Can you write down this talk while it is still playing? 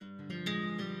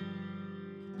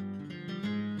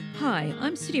Hi,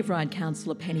 I'm City of Ryde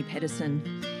Councillor Penny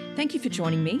Pedersen. Thank you for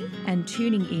joining me and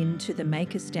tuning in to the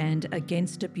Make a Stand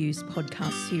Against Abuse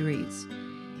podcast series.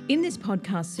 In this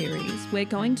podcast series, we're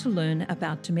going to learn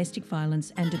about domestic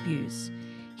violence and abuse,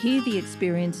 hear the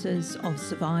experiences of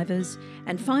survivors,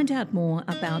 and find out more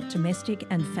about domestic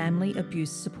and family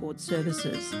abuse support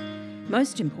services.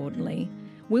 Most importantly,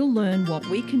 we'll learn what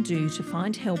we can do to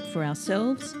find help for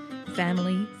ourselves,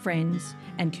 family, friends,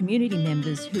 and community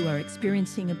members who are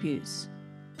experiencing abuse.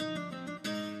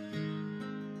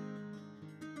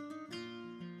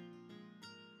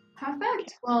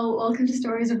 Perfect. Well, welcome to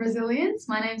Stories of Resilience.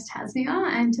 My name's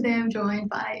Tasnia, and today I'm joined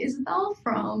by Isabel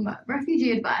from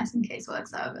Refugee Advice and Casework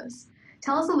Service.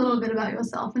 Tell us a little bit about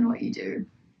yourself and what you do.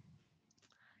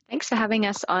 Thanks for having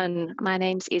us on. My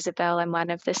name's Isabel. I'm one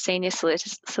of the senior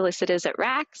solicitors at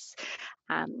RACS.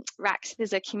 RACS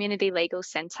is a community legal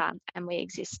centre and we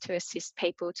exist to assist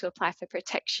people to apply for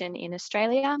protection in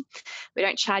Australia. We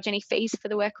don't charge any fees for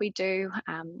the work we do.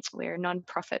 We're a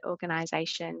non-profit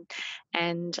organisation,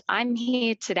 and I'm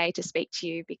here today to speak to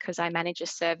you because I manage a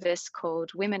service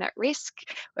called Women at Risk,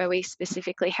 where we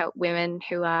specifically help women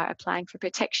who are applying for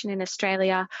protection in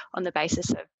Australia on the basis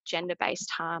of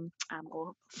gender-based harm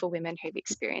or for women who've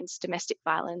experienced domestic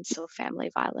violence or family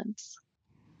violence.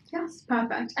 Yes,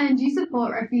 perfect. And do you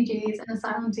support refugees and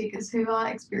asylum seekers who are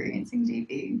experiencing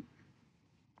DV?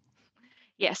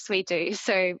 Yes, we do.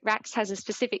 So RACS has a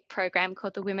specific program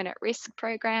called the Women at Risk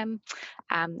program,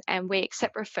 and we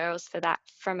accept referrals for that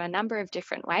from a number of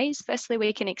different ways. Firstly,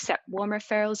 we can accept warm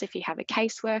referrals if you have a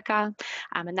caseworker,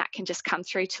 and that can just come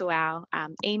through to our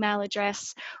email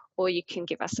address, or you can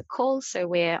give us a call. So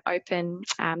we're open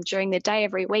during the day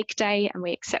every weekday, and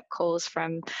we accept calls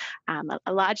from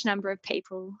a large number of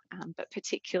people, but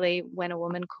particularly when a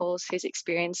woman calls who's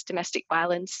experienced domestic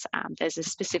violence, there's a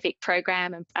specific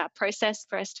program and process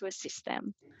for us to assist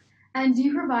them. And do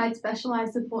you provide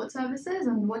specialised support services,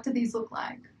 and what do these look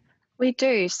like? We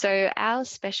do. So our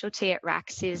specialty at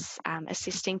RACS is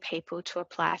assisting people to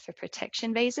apply for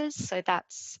protection visas. So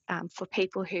that's for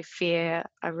people who fear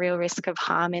a real risk of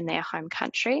harm in their home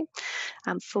country.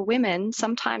 For women,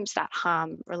 sometimes that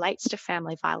harm relates to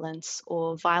family violence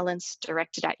or violence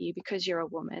directed at you because you're a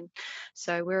woman.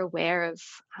 So we're aware of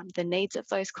the needs of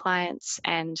those clients,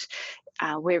 and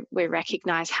we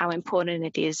recognise how important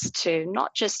it is to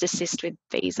not just assist with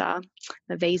the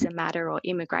visa matter or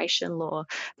immigration law,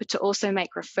 but to also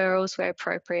make referrals where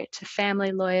appropriate to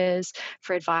family lawyers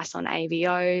for advice on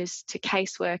AVOs, to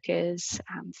caseworkers,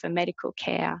 for medical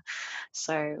care.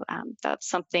 So that's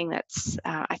something that's,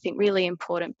 I think, really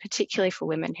important, particularly for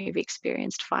women who've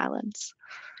experienced violence.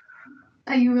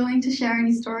 Are you willing to share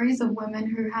any stories of women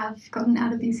who have gotten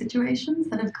out of these situations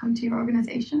that have come to your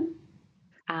organisation?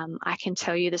 I can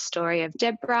tell you the story of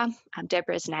Deborah.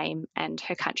 Deborah's name and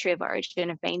her country of origin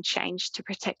have been changed to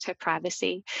protect her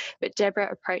privacy, but Deborah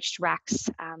approached RACS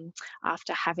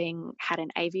after having had an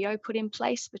AVO put in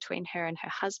place between her and her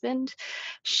husband.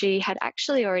 She had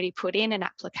actually already put in an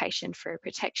application for a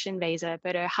protection visa,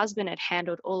 but her husband had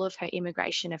handled all of her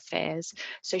immigration affairs,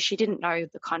 so she didn't know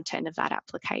the content of that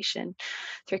application.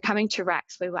 Through coming to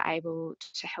RACS, we were able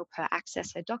to help her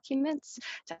access her documents,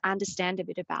 to understand a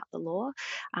bit about the law,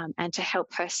 and to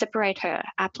help her separate her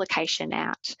application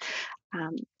out.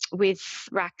 With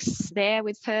RACS there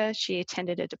with her, she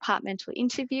attended a departmental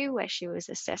interview where she was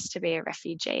assessed to be a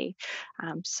refugee.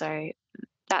 So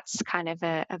that's kind of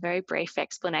a very brief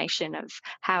explanation of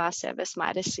how our service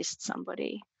might assist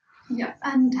somebody. Yeah,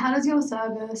 and how does your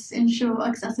service ensure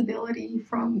accessibility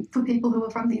for people who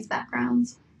are from these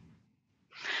backgrounds?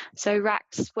 So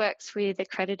RACS works with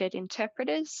accredited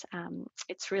interpreters.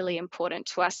 It's really important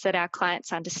to us that our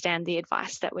clients understand the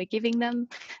advice that we're giving them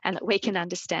and that we can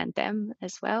understand them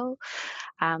as well.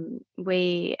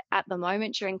 We, at the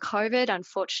moment during COVID,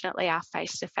 unfortunately, our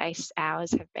face-to-face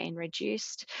hours have been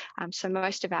reduced. So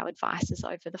most of our advice is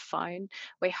over the phone.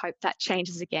 We hope that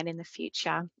changes again in the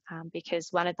future,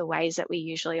 because one of the ways that we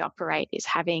usually operate is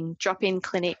having drop-in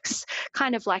clinics,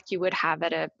 kind of like you would have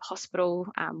at a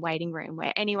hospital waiting room,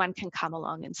 where anyone can come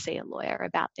along and see a lawyer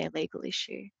about their legal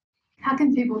issue. How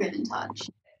can people get in touch?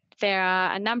 There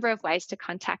are a number of ways to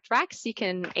contact RACS. You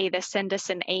can either send us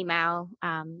an email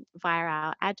via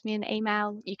our admin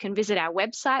email. You can visit our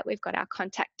website. We've got our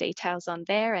contact details on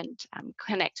there, and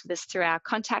connect with us through our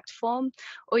contact form,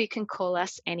 or you can call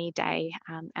us any day,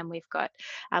 and we've got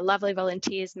our lovely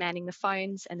volunteers manning the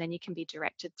phones, and then you can be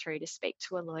directed through to speak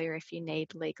to a lawyer if you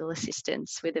need legal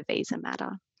assistance with a visa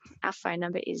matter. Our phone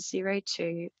number is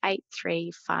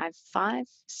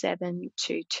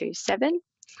 0283557227.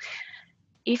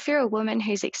 If you're a woman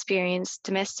who's experienced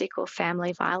domestic or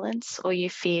family violence, or you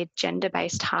feared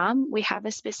gender-based harm, we have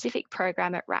a specific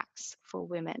program at RACS for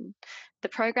women. The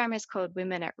program is called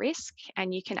Women at Risk,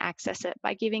 and you can access it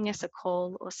by giving us a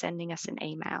call or sending us an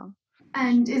email.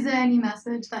 And is there any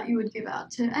message that you would give out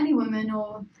to any women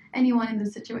or anyone in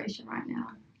this situation right now?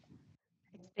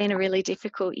 It's been a really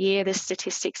difficult year. The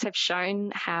statistics have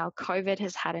shown how COVID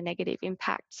has had a negative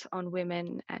impact on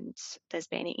women, and there's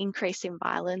been an increase in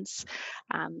violence.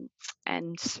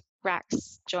 And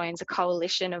RACS joins a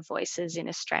coalition of voices in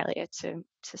Australia to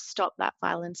stop that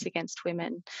violence against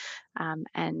women.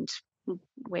 And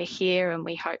we're here, and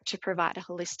we hope to provide a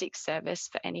holistic service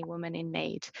for any woman in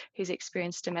need who's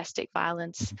experienced domestic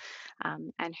violence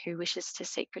and who wishes to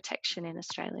seek protection in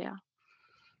Australia.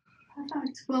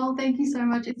 Perfect. Well, thank you so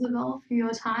much, Isabel, for your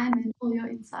time and all your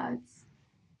insights.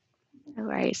 No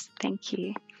worries. Thank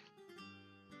you.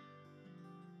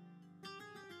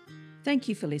 Thank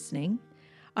you for listening.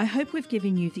 I hope we've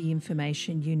given you the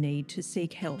information you need to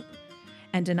seek help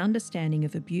and an understanding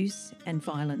of abuse and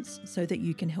violence so that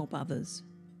you can help others.